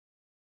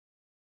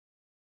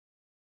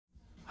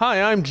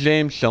Hi, I'm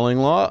James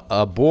Shillinglaw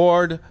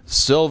aboard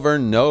Silver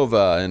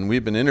Nova, and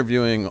we've been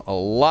interviewing a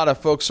lot of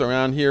folks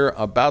around here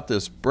about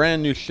this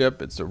brand new ship.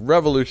 It's a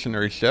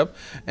revolutionary ship,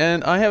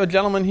 and I have a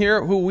gentleman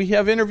here who we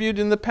have interviewed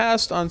in the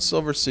past on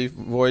Silversea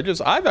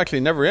voyages. I've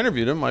actually never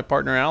interviewed him. My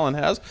partner Alan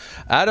has.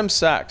 Adam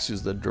Sachs,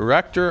 who's the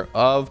director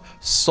of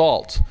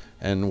S.A.L.T.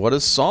 And what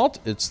is S.A.L.T?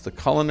 It's the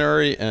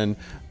culinary and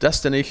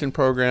destination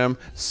program,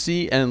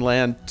 sea and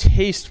land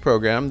taste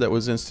program that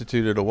was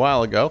instituted a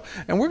while ago.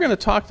 And we're going to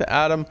talk to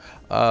Adam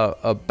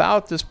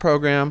about this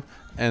program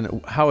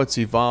and how it's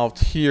evolved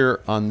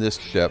here on this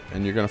ship.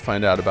 And you're going to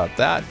find out about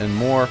that and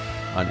more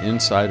on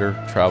Insider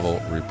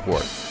Travel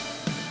Report.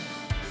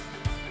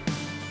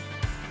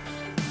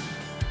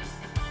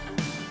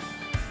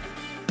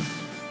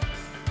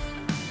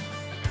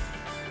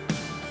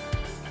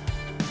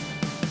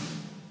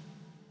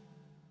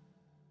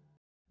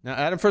 Now,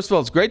 Adam, first of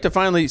all, it's great to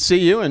finally see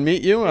you and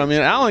meet you. I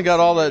mean, Alan got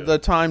all the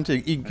time to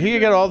eat. He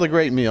got all the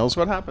great meals.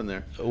 What happened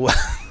there? Well,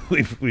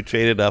 we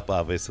traded up,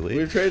 obviously.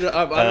 We traded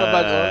up. I don't know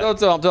about,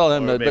 don't tell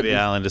him. Maybe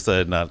Alan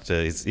decided not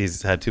to.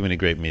 He's had too many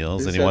great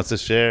meals, and he wants to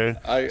share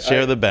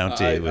the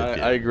bounty with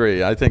you. I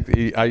agree. I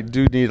think I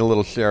do need a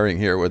little sharing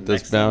here with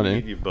this bounty. We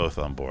need you both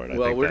on board.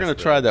 Well, we're going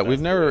to try that.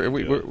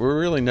 We're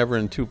really never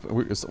in two.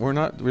 We're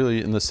not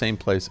really in the same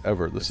place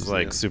ever. This is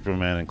like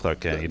Superman and Clark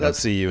Kent. You don't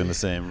see you in the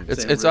same.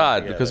 It's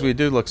odd because we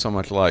do look so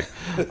much alike.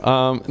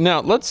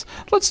 Now let's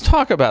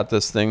talk about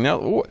this thing.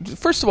 Now,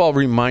 first of all,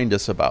 remind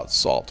us about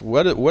S.A.L.T.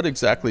 What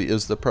exactly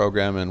is the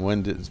program,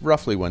 and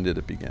roughly when did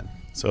it begin?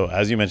 So,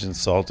 as you mentioned,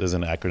 S.A.L.T. is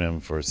an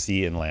acronym for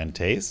Sea and Land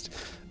Taste,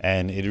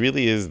 and it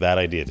really is that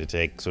idea to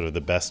take sort of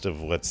the best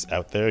of what's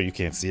out there. You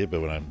can't see it,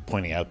 but when I'm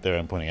pointing out there,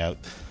 I'm pointing out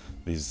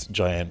these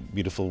giant,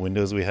 beautiful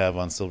windows we have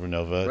on Silver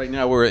Nova. Right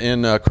now we're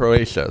in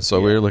Croatia,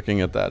 so we're looking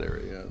at that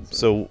area.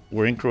 So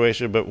we're in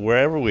Croatia, but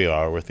wherever we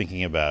are, we're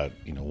thinking about,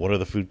 what are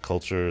the food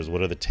cultures,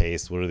 what are the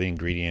tastes, what are the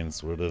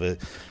ingredients, what are the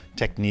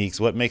techniques,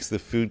 what makes the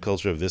food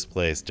culture of this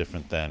place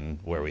different than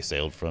where we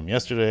sailed from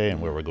yesterday and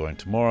where we're going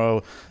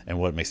tomorrow, and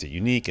what makes it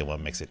unique and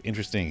what makes it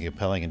interesting and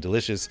compelling and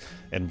delicious,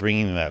 and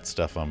bringing that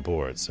stuff on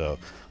board. So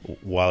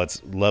while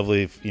it's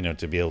lovely,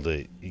 to be able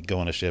to go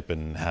on a ship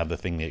and have the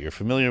thing that you're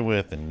familiar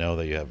with and know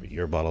that you have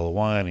your bottle of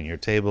wine and your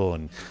table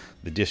and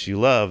the dish you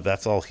love,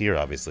 that's all here,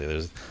 obviously.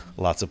 There's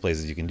lots of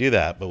places you can do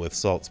that, but with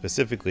S.A.L.T.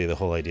 specifically, the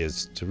whole idea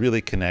is to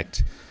really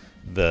connect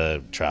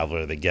the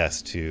traveler, the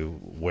guest, to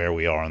where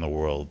we are in the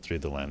world through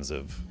the lens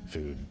of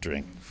food,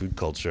 drink, food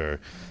culture,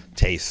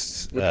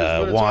 taste,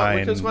 wine.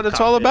 Which is what it's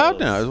all about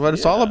now. Is what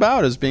it's all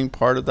about, is being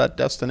part of that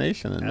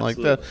destination and like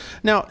that.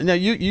 Now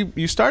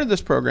you started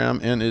this program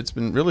and it's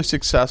been really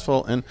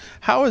successful. And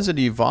how has it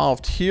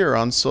evolved here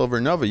on Silver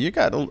Nova? You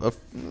got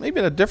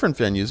maybe at different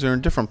venues or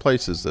in different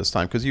places this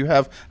time, because you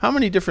have, how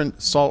many different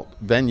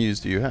S.A.L.T.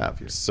 venues do you have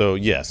here? So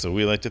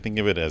we like to think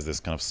of it as this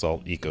kind of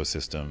S.A.L.T.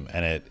 ecosystem,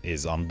 and it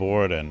is on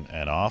board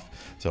and off.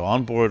 So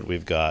on board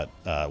we've got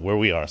where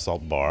we are,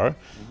 S.A.L.T. Bar.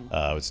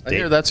 I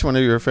hear that's one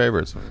of your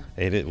favorites.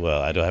 Well,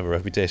 I don't have a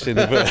reputation.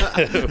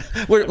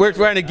 We're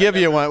trying to give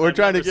you one. We're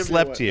trying to give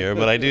slept here,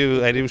 but I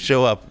do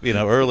show up,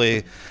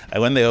 early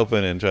when they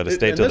open and try to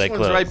stay till they close.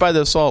 This one's right by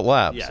the S.A.L.T.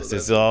 Lab. Yes,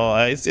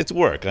 so it's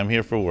work. I'm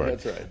here for work.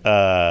 That's right.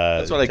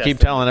 That's what I keep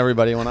telling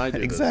everybody when I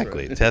do.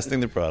 Exactly. This, right? Testing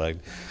the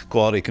product,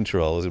 quality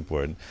control is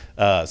important.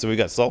 So we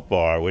got S.A.L.T.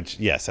 Bar, which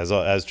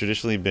has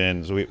traditionally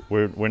been. So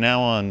we're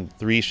now on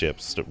 3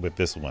 ships with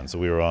this one. So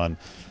we were on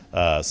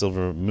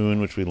Silver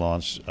Moon, which we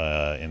launched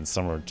in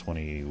summer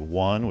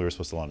 21. We were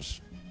supposed to launch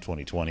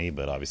 2020,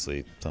 but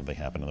obviously something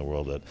happened in the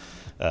world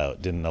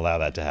that didn't allow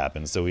that to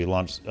happen. So we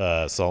launched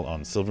S.A.L.T.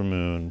 on Silver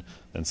Moon,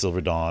 then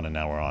Silver Dawn, and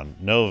now we're on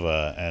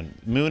Nova. And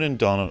Moon and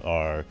Dawn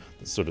are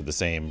sort of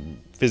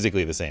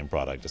physically the same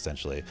product,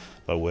 essentially.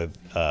 But with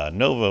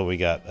Nova, we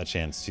got a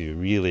chance to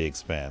really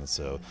expand.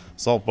 So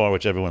S.A.L.T. Bar,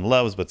 which everyone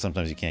loves, but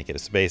sometimes you can't get a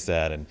space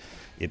at, and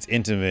it's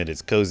intimate,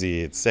 it's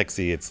cozy, it's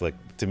sexy. It's like,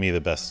 to me,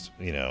 the best,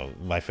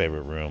 my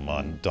favorite room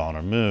on Dawn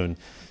or Moon.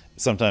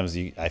 Sometimes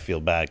I feel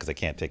bad because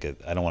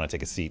I don't want to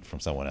take a seat from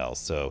someone else.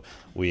 So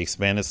we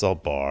expanded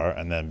S.A.L.T. Bar,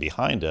 and then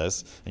behind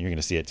us, and you're going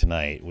to see it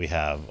tonight, we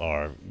have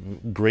our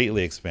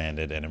greatly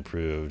expanded and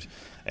improved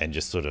and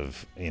just sort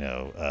of,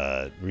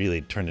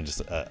 really turned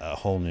into a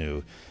whole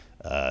new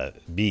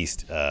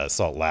beast,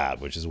 S.A.L.T.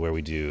 Lab, which is where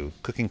we do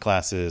cooking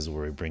classes,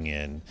 where we bring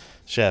in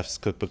chefs,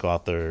 cookbook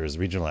authors,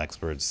 regional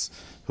experts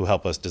who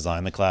help us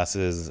design the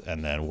classes,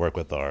 and then work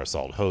with our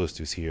S.A.L.T. host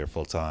who's here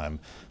full time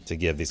to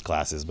give these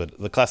classes. But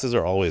the classes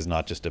are always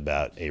not just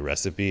about a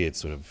recipe, it's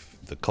sort of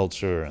the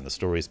culture and the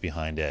stories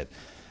behind it.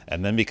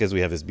 And then because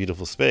we have this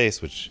beautiful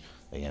space, which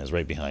again is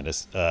right behind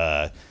us,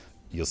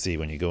 you'll see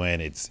when you go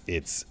in, it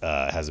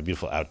has a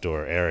beautiful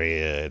outdoor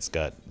area. It's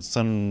got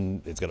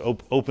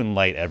open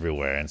light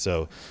everywhere, and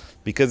so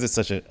because it's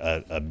such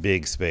a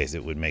big space,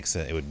 it would make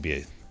sense. It would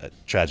be a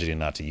tragedy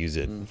not to use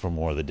it for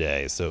more of the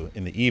day. So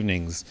in the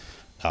evenings,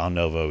 on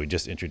Nova. We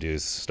just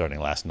introduced starting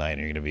last night, and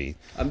you're going to be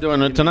I'm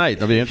doing it tonight.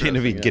 It'll be going to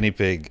interesting. be guinea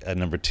pig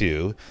number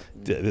 2.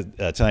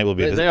 Tonight will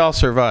be. They all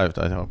survived,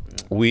 I hope.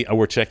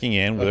 We're checking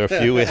in. There are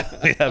a few we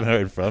haven't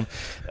heard from.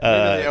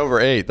 Maybe they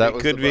overate. That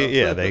was could the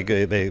be. problem.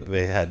 Yeah,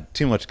 they had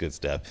too much good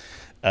stuff.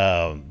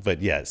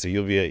 But yeah, so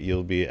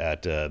you'll be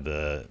at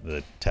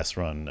the test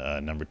run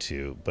number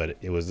 2. But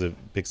it was a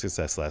big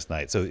success last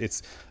night. So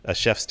it's a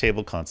chef's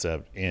table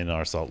concept in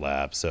our SALT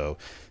lab. So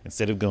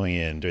instead of going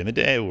in during the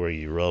day where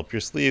you roll up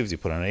your sleeves, you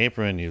put on an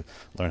apron, you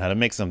learn how to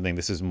make something,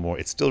 this is more.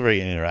 It's still very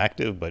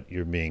interactive, but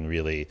you're being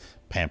really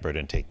pampered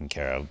and taken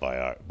care of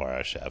by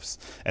our chefs.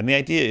 And the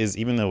idea is,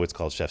 even though it's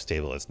called Chef's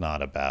Table, it's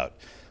not about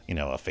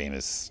a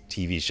famous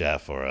TV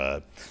chef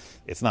or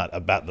it's not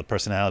about the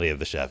personality of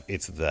the chef.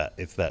 It's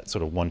that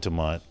sort of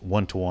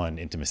one-to-one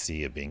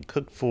intimacy of being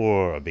cooked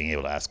for, of being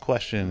able to ask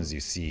questions. You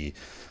see,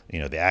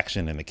 the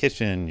action in the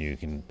kitchen. You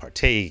can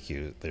partake.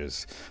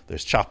 There's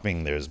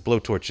chopping. There's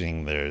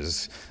blowtorching.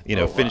 There's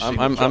finishing.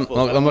 I'm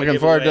looking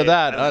forward to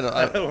that.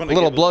 A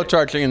little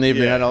blowtorching in the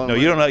evening. Yeah. No,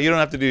 you don't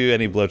have to do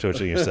any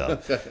blowtorching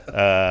yourself.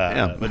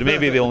 But it may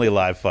be the only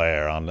live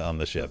fire on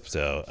the ship.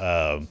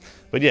 So.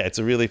 But yeah, it's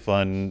a really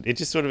fun. It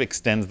just sort of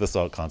extends the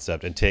SALT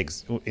concept and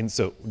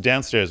so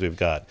downstairs we've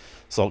got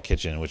SALT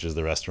Kitchen, which is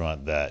the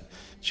restaurant that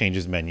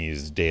changes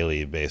menus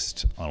daily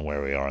based on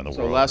where we are in the world.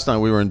 So last night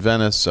we were in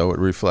Venice, so it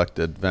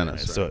reflected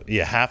Venice. Right? So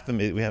yeah,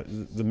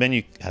 the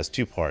menu has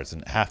 2 parts,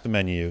 and half the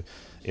menu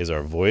is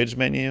our voyage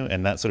menu,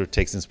 and that sort of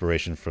takes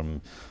inspiration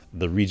from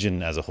the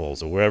region as a whole.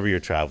 So wherever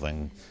you're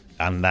traveling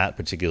on that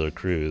particular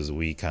cruise,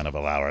 we kind of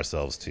allow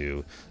ourselves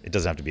to. It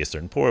doesn't have to be a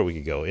certain port. We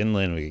could go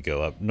inland. We could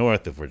go up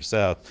north if we're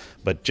south,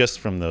 but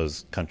just from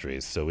those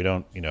countries. So we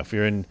don't. If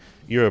you're in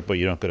Europe but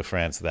you don't go to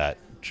France that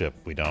trip,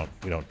 we don't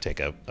take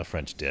a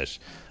French dish.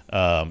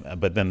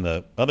 But then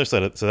the other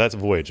side, so that's a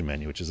voyage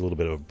menu, which is a little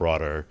bit of a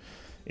broader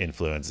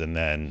influence, and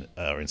then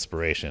or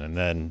inspiration, and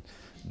then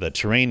the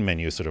terrain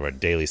menu is sort of our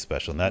daily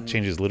special, and that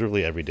changes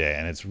literally every day,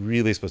 and it's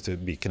really supposed to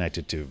be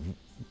connected to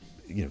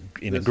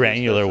in a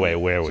granular way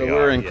where we are. So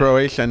we're in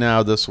Croatia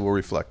now. This will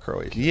reflect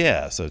Croatia.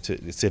 Yeah. So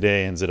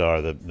today in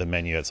Zadar, the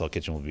menu at SALT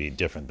Kitchen will be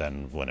different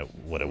than what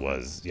it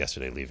was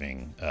yesterday,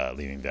 leaving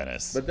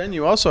Venice. But then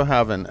you also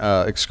have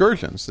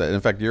excursions. In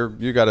fact,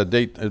 you got a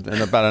date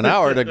in about an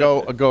hour to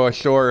go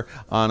ashore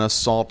on a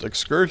SALT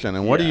excursion.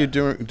 And what do you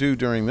do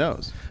during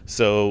those?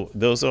 So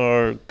those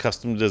are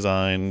custom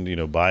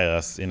designed, by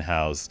us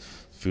in-house,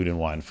 food and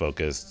wine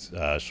focused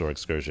shore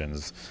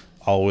excursions.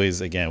 Always,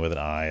 again, with an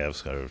eye of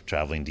sort of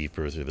traveling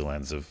deeper through the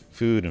lens of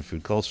food and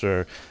food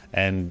culture,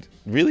 and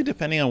really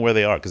depending on where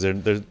they are, because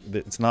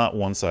it's not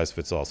one size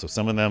fits all. So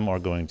some of them are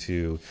going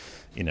to,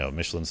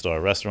 Michelin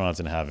star restaurants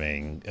and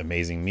having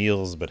amazing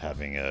meals, but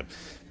having a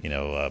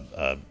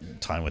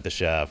time with the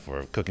chef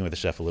or cooking with the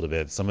chef a little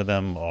bit. Some of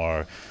them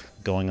are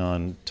going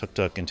on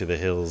tuk-tuk into the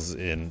hills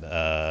in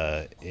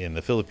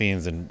the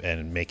Philippines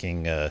and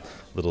making a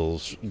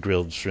little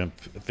grilled shrimp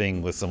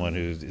thing with someone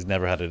who's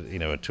never had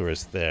a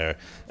tourist there,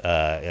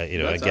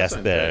 a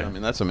guest there. I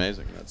mean, that's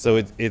amazing. So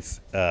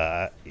it's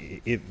a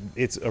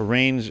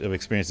range of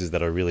experiences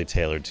that are really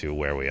tailored to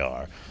where we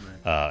are.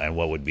 And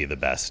what would be the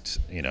best,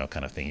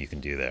 kind of thing you can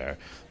do there.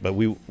 But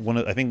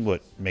I think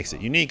what makes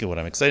it unique and what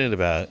I'm excited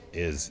about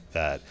is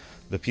that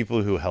the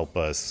people who help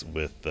us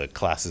with the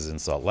classes in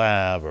SALT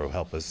Lab or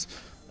help us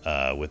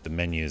with the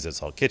menus at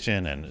SALT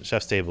Kitchen and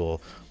Chef's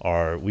Table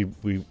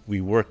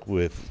we work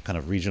with kind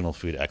of regional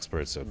food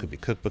experts. So it could be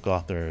cookbook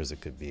authors,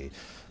 it could be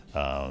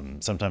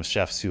sometimes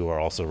chefs who are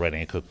also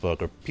writing a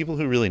cookbook, or people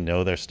who really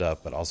know their stuff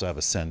but also have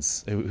a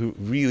sense, who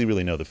really,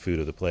 really know the food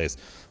of the place,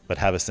 but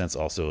have a sense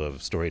also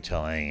of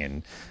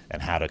storytelling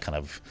and how to kind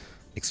of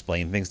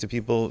explain things to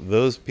people.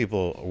 Those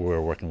people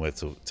we're working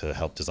with to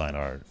help design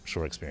our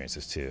shore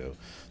experiences too.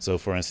 So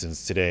for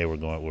instance, today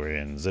we're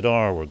in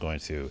Zadar, we're going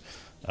to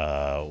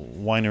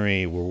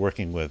winery. We're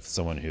working with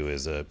someone who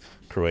is a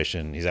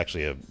Croatian.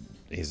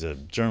 He's a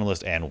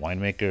journalist and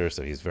winemaker,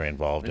 so he's very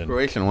involved in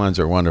Croatian wines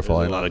are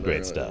wonderful. A lot of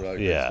great stuff.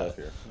 Yeah.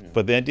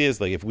 But the idea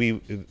is, like, if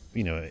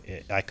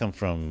I come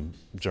from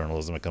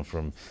journalism. I come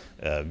from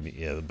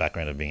the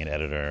background of being an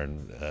editor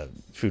and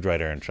food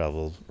writer and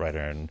travel writer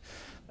and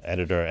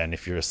editor. And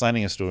if you're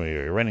assigning a story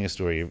or you're writing a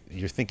story,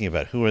 you're thinking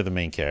about who are the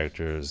main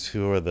characters,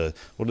 what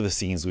are the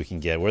scenes we can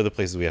get, where are the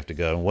places we have to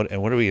go, and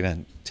what are we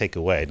going to take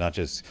away, not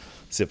just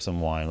sip some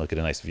wine, look at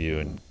a nice view,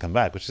 and come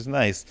back, which is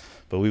nice.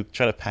 But we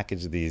try to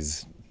package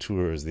these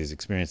tours, these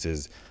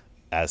experiences,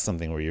 as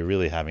something where you're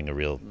really having a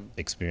real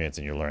experience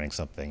and you're learning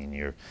something and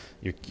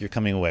you're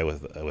coming away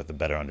with a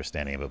better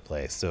understanding of a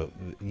place. So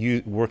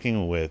you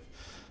working with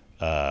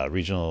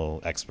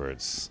regional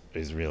experts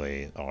is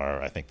really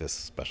I think this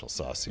special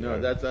sauce here.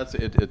 No, that's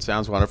it. It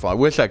sounds wonderful. I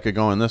wish I could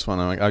go in this one.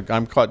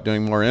 I'm caught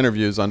doing more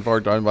interviews,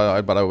 unfortunately,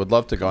 but I would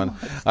love to go in. All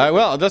right,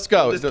 well, let's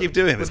go. We'll just keep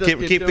doing this.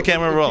 Keep the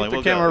camera rolling.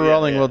 Keep the camera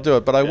rolling. We'll do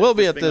it. But I will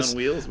be at this. On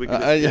wheels. We can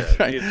just,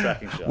 right. need a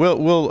tracking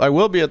shot. I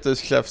will be at this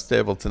chef's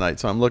table tonight,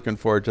 so I'm looking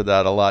forward to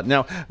that a lot.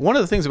 Now, one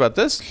of the things about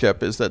this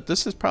ship is that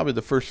this is probably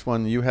the first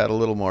one you had a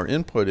little more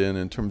input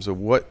in terms of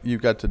what you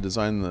got to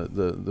design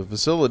the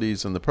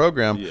facilities and the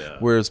program. Yeah.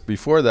 Whereas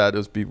before that, it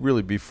was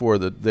really before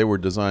they were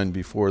designed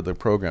before the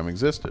program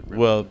existed. Really.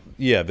 Well,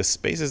 yeah, the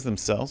spaces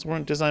themselves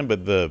weren't designed,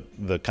 but the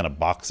kind of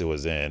box it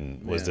was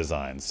in was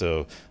designed.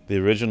 So the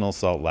original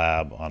SALT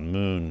lab on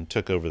Moon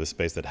took over the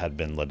space that had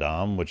been La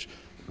Dame, which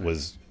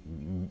was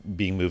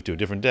being moved to a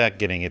different deck,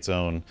 getting its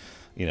own,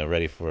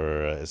 ready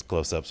for its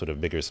close-up sort of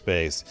bigger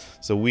space.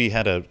 So we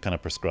had a kind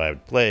of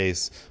prescribed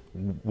place.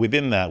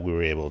 Within that, we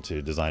were able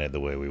to design it the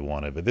way we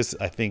wanted. But this,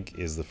 I think,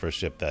 is the first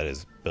ship that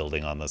is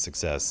building on the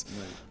success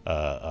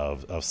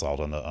of SALT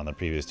on the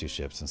previous two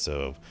ships. And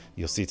so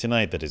you'll see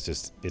tonight that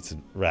it's a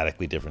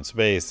radically different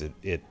space.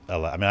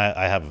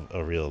 I have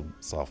a real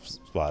soft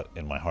spot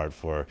in my heart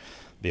for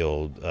the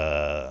old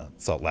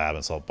SALT lab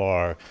and SALT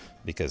bar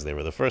because they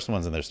were the first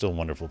ones and they're still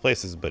wonderful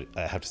places. But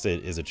I have to say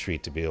it is a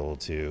treat to be able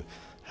to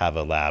have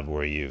a lab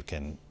where you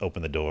can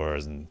open the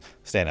doors and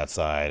stand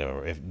outside,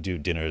 or do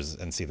dinners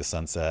and see the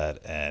sunset,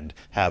 and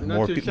have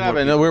more people.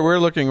 We're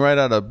looking right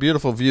at a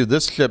beautiful view.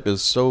 This ship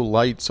is so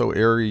light, so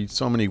airy,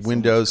 so many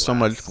windows, so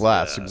much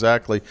glass,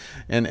 exactly,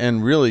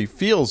 and really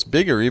feels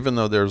bigger, even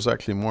though there's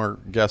actually more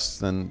guests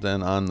than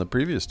on the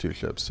previous two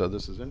ships. So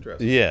this is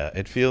interesting. Yeah,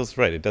 it feels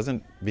right. It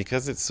doesn't,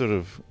 because it's sort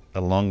of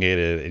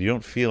elongated. You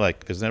don't feel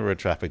like there's never a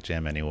traffic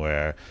jam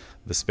anywhere.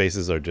 The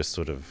spaces are just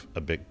sort of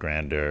a bit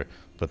grander,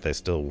 but they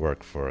still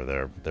work for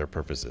their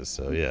purposes.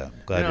 So yeah,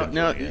 glad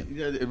you're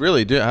enjoying it.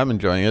 Really do. I'm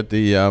enjoying it.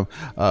 The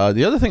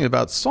other thing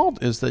about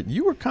SALT is that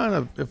you were kind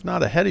of, if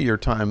not ahead of your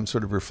time,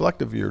 sort of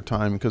reflective of your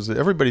time, because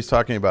everybody's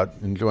talking about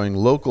enjoying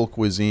local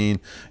cuisine.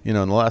 In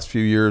the last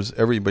few years,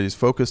 everybody's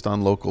focused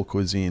on local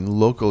cuisine,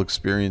 local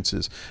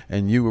experiences,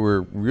 and you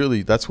were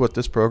really, that's what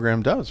this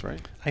program does,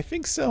 right? I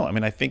think so.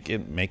 I think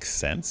it makes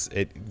sense.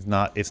 It's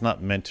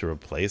not meant to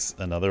replace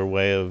another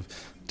way of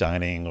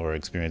dining or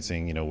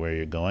experiencing, where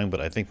you're going, but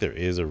I think there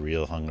is a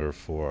real hunger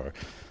for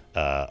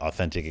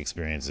authentic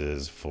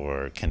experiences,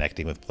 for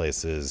connecting with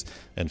places,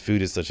 and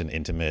food is such an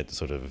intimate,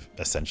 sort of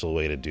essential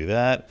way to do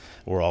that.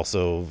 We're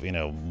also,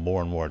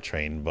 more and more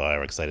trained by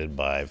or excited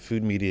by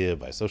food media,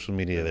 by social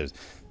media. There's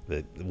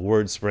the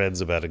word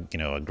spreads about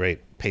a great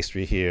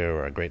pastry here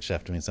or a great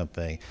chef doing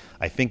something.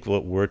 I think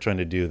what we're trying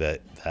to do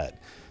that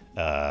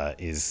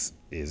is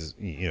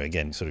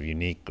again sort of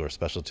unique or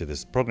special to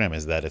this program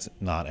is that it's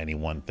not any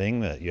one thing,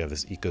 that you have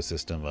this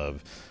ecosystem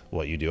of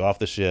what you do off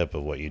the ship,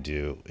 of what you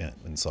do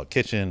in SALT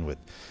Kitchen, with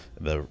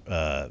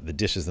the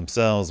dishes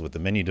themselves, with the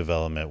menu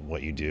development,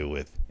 what you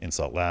do in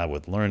SALT Lab,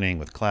 with learning,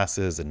 with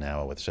classes, and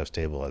now with Chef's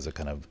Table as a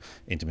kind of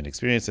intimate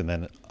experience. And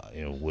then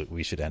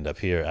we should end up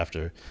here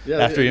after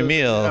your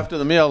meal. After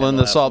the meal in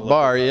the SALT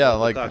bar,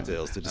 like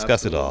cocktails to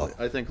discuss it all.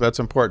 I think that's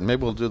important.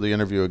 Maybe we'll do the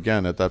interview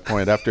again at that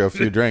point after a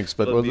few drinks.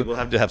 But we'll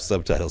have to have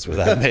subtitles for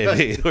that,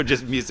 maybe, or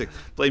just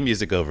play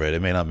music over it.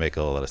 It may not make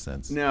a whole lot of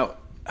sense. Now,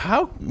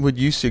 how would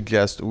you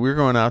suggest, we're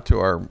going out to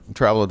our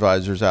travel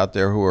advisors out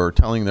there who are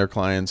telling their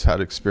clients how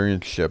to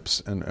experience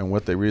ships and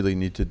what they really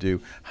need to do.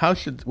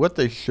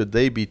 Should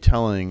they be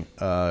telling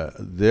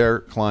their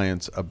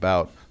clients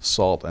about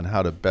SALT and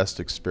how to best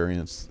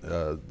experience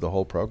the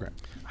whole program?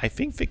 I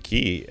think the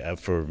key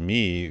for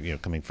me,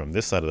 coming from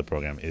this side of the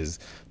program, is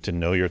to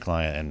know your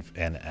client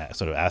and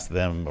sort of ask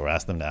them to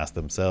ask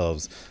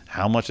themselves,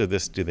 how much of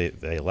this do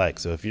they like?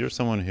 So if you're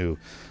someone who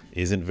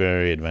isn't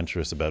very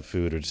adventurous about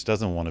food, or just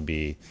doesn't want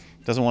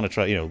to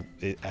try,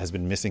 it has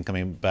been missing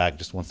coming back,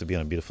 just wants to be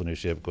on a beautiful new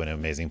ship, going to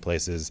amazing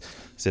places,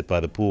 sit by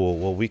the pool.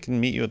 Well, we can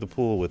meet you at the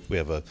pool we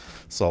have a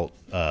SALT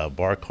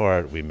bar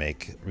cart. We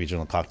make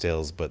regional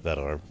cocktails, but that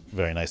are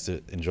very nice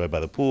to enjoy by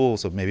the pool.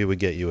 So maybe we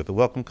get you with a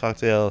welcome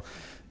cocktail.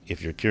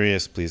 If you're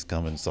curious, please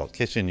come in SALT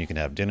Kitchen. You can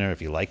have dinner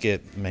if you like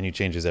it. Menu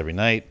changes every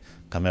night.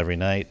 Come every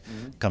night.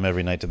 Mm-hmm. Come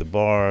every night to the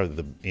bar.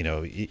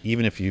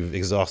 Even if you've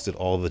exhausted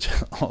all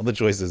the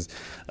choices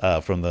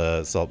from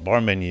the SALT bar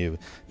menu,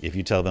 if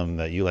you tell them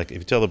that if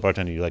you tell the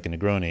bartender you like a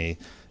Negroni,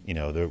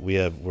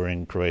 we're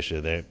in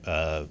Croatia.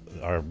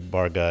 Our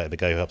bar guy, the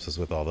guy who helps us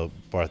with all the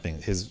bar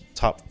things,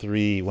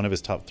 one of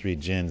his top three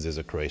gins is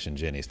a Croatian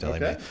gin. He's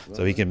telling me,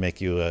 so he can make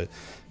you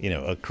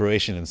a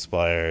Croatian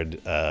inspired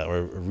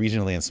or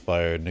regionally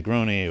inspired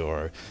Negroni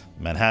or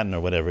Manhattan or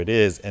whatever it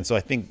is. And so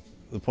I think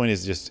the point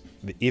is just,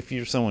 if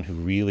you're someone who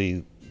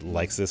really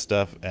likes this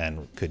stuff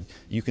and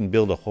you can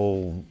build a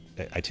whole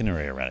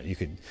itinerary around it. You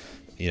could,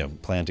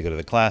 plan to go to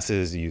the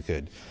classes. You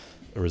could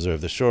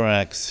reserve the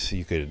Shorex.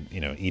 You could,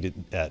 eat it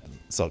at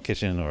SALT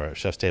Kitchen or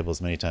Chef's Table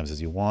as many times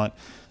as you want.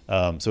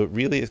 So it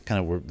really is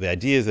kind of the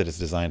idea is that it's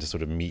designed to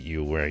sort of meet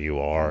you where you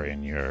are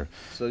in your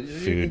So you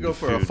food. can go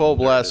for a full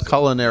blast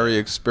culinary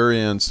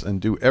experience and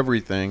do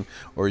everything,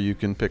 or you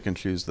can pick and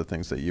choose the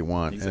things that you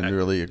want and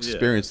really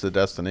experience the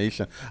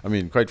destination. I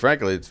mean, quite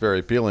frankly, it's very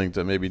appealing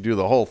to maybe do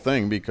the whole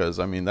thing, because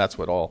I mean that's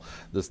what all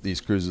these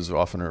cruises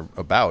often are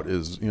about,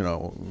 is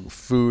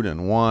food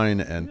and wine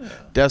and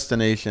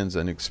destinations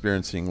and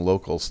experiencing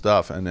local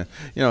stuff. And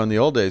in the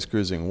old days,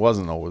 cruising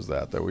wasn't always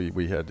that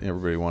we had,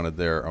 everybody wanted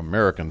their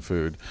American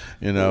food.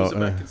 It was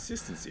about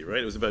consistency,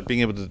 right? It was about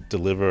being able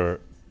to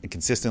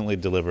consistently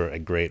deliver a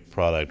great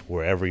product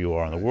wherever you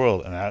are in the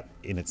world, and that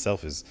in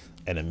itself is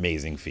an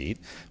amazing feat.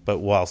 But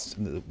whilst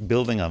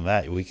building on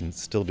that, we can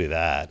still do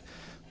that,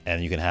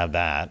 and you can have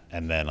that,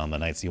 and then on the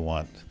nights you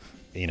want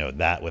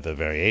that with a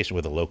variation,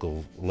 with a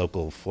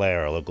local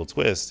flair, a local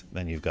twist,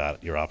 then you've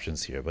got your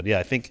options here. But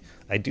yeah,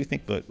 I do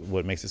think that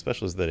what makes it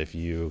special is that if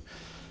you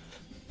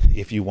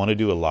want to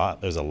do a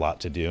lot, there's a lot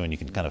to do, and you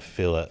can kind of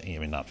fill it.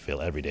 Not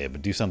fill every day,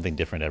 but do something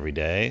different every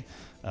day,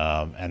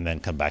 and then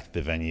come back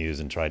to the venues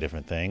and try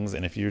different things.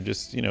 And if you're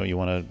just, you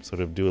want to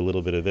sort of do a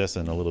little bit of this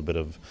and a little bit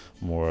of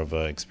more of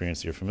an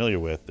experience you're familiar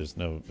with, there's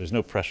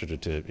no pressure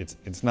to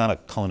it's not a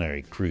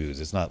culinary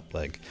cruise. It's not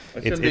like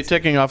it's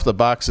ticking off the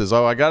boxes.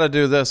 Oh, I got to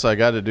do this. I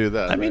got to do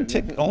that. I mean,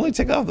 only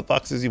tick off the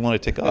boxes you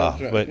want to tick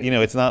off. Right. But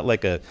it's not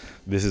like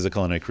this is a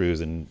culinary cruise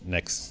and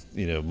next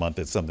month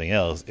it's something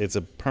else. It's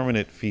a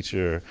permanent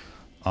feature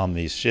on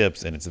these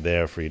ships, and it's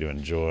there for you to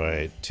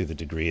enjoy to the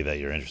degree that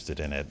you're interested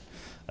in it,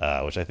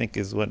 which I think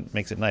is what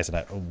makes it nice.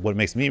 And what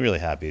makes me really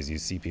happy is you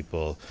see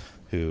people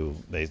who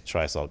they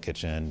try S.A.L.T.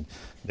 Kitchen,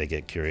 they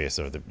get curious,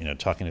 or they're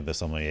talking to the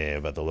sommelier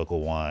about the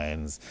local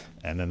wines,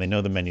 and then they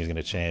know the menu is going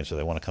to change, so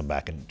they want to come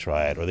back and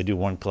try it. Or they do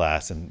one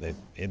class, and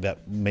that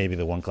maybe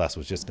the one class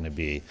was just going to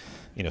be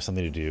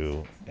something to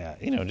do,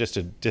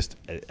 just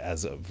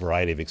as a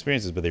variety of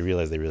experiences, but they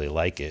realize they really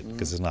like it,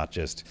 because it's not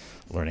just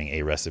learning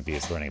a recipe,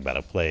 it's learning about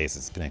a place,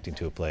 it's connecting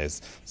to a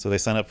place. So they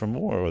sign up for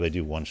more, or they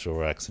do one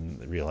Shorex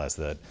and realize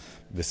that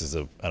this is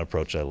an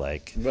approach I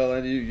like. Well,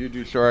 and you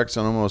do Shorex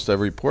on almost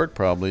every port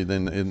probably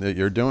that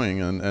you're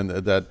doing, and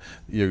that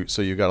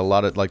so you got a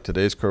lot of, like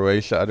today's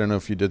Croatia. I don't know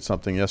if you did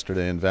something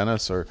yesterday in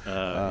Venice or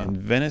in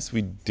Venice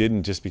we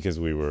didn't, just because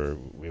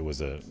it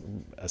was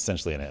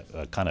essentially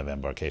a kind of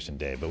embarkation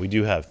day, but we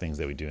do have things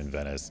that we do in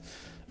Venice.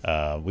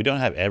 We don't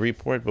have every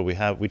port, but we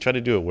try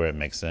to do it where it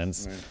makes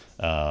sense.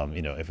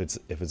 Right.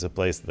 If it's a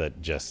place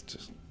that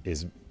just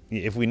is,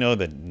 if we know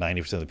that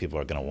 90% of the people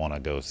are going to want to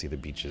go see the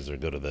beaches or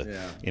go to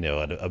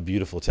the a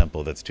beautiful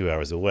temple that's 2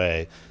 hours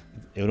away,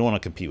 we don't want to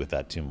compete with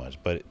that too much.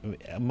 But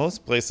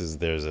most places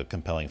there's a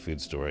compelling food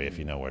story if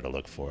you know where to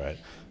look for it.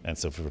 And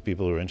so for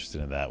people who are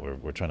interested in that,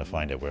 we're trying to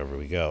find it wherever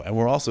we go. And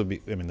we're also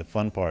the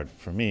fun part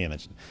for me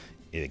and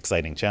the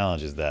exciting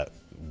challenge is that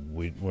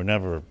we're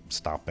never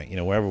stopping.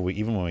 Wherever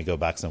even when we go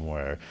back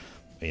somewhere,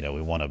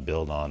 we want to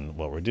build on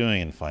what we're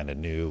doing and find the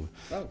new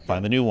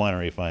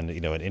winery, find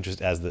an interest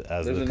there's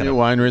a new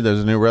winery,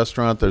 there's a new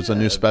restaurant, there's a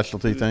new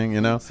specialty thing.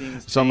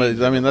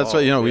 Somebody. I mean, that's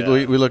what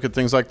we look at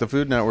things like the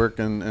Food Network,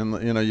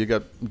 and you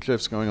got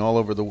chefs going all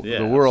over the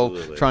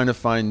world trying to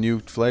find new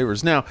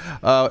flavors. Now,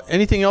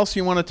 anything else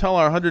you want to tell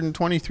our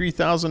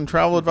 123,000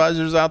 travel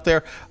advisors out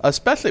there,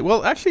 especially?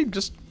 Well, actually,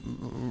 just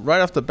right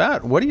off the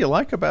bat, what do you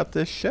like about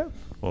this ship?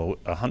 Well,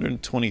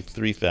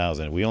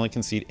 123,000. We only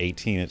concede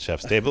 18 at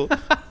Chef's Table,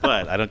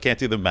 but I can't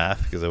do the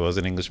math because I was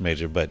an English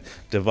major. But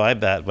divide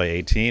that by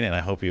 18, and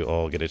I hope you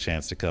all get a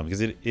chance to come,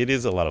 because it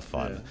is a lot of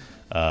fun,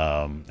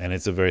 and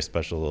it's a very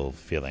special little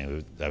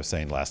feeling. I was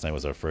saying last night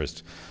was our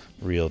first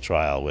real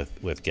trial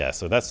with guests,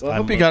 so that's. Well, I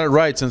hope you got it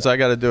right, since I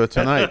got to do it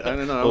tonight. I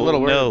don't know. I'm a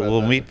little worried about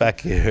we'll meet back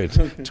here in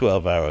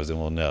 12 hours, and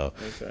we'll know.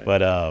 Okay.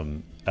 But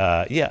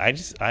I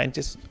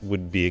just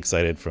would be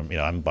excited from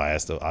I'm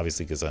biased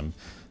obviously because I'm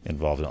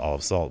involved in all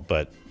of S.A.L.T,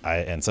 but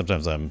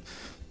sometimes I'm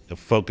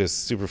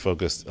super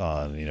focused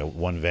on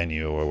one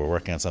venue, or we're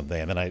working on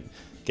something, and then I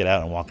get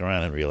out and walk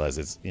around and realize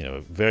it's a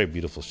very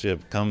beautiful ship.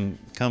 Come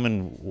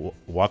and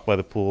walk by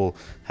the pool,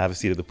 have a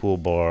seat at the pool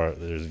bar.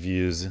 There's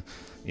views,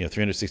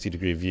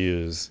 360-degree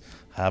views.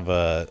 Have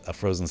a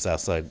frozen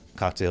Southside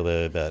cocktail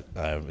there that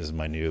is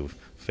my new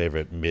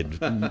favorite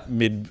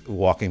mid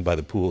walking by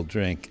the pool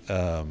drink,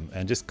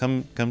 and just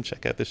come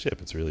check out the ship.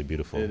 It's really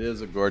beautiful. It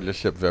is a gorgeous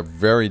ship, a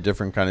very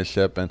different kind of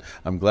ship, and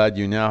I'm glad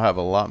you now have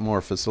a lot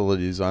more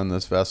facilities on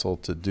this vessel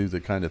to do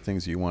the kind of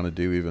things you want to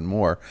do even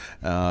more.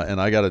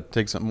 And I got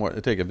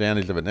to take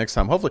advantage of it next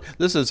time. Hopefully,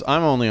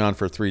 I'm only on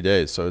for 3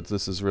 days, so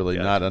this is really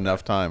not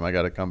enough time. I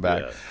got to come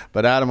back. Yeah.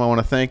 But Adam, I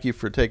want to thank you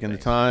for taking the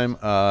time.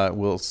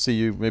 We'll see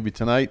you maybe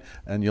tonight,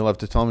 and you'll have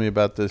to tell me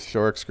about this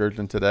shore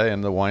excursion today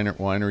and the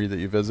winery that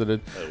you visited.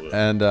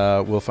 And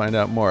we'll find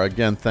out more.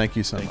 Again, thank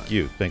you so much. Thank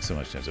you. Thanks so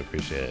much, James. I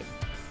appreciate it.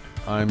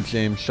 I'm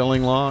James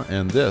Shillinglaw,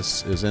 and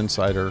this is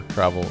Insider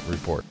Travel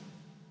Report.